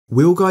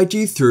We'll guide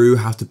you through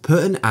how to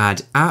put and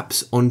add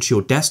apps onto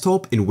your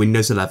desktop in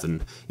Windows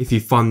 11. If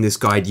you find this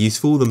guide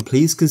useful, then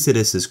please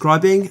consider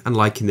subscribing and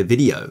liking the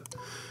video.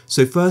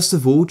 So first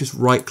of all, just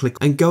right click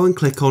and go and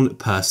click on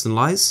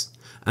Personalize.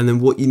 And then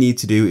what you need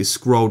to do is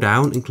scroll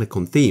down and click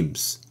on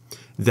Themes.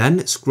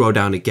 Then scroll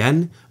down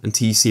again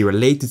until you see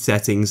Related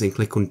Settings and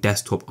click on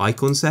Desktop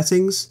Icon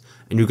Settings,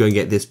 and you're going to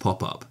get this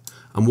pop up.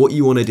 And what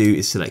you want to do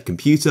is select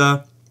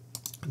Computer,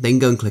 then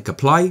go and click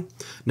Apply.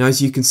 Now as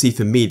you can see,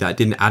 for me that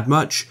didn't add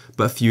much,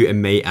 but for you it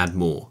may add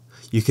more.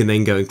 You can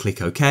then go and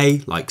click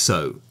OK, like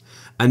so.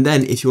 And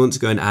then if you want to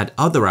go and add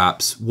other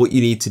apps, what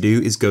you need to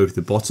do is go to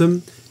the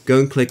bottom, go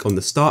and click on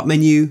the Start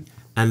menu,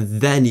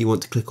 and then you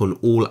want to click on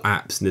All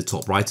Apps in the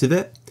top right of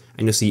it,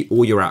 and you'll see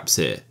all your apps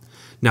here.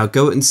 Now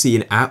go and see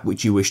an app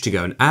which you wish to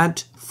go and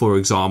add, for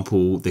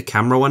example the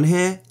camera one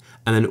here,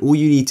 and then all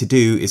you need to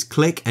do is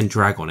click and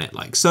drag on it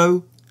like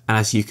so, and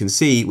as you can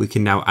see we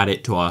can now add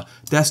it to our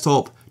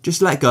desktop.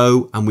 Just let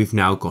go and we've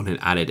now gone and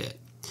added it.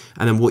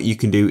 And then what you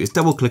can do is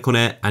double click on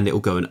it and it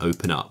will go and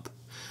open up.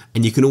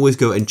 And you can always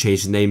go and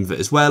change the name of it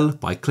as well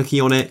by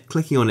clicking on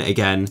it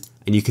again,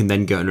 and you can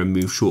then go and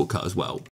remove shortcut as well.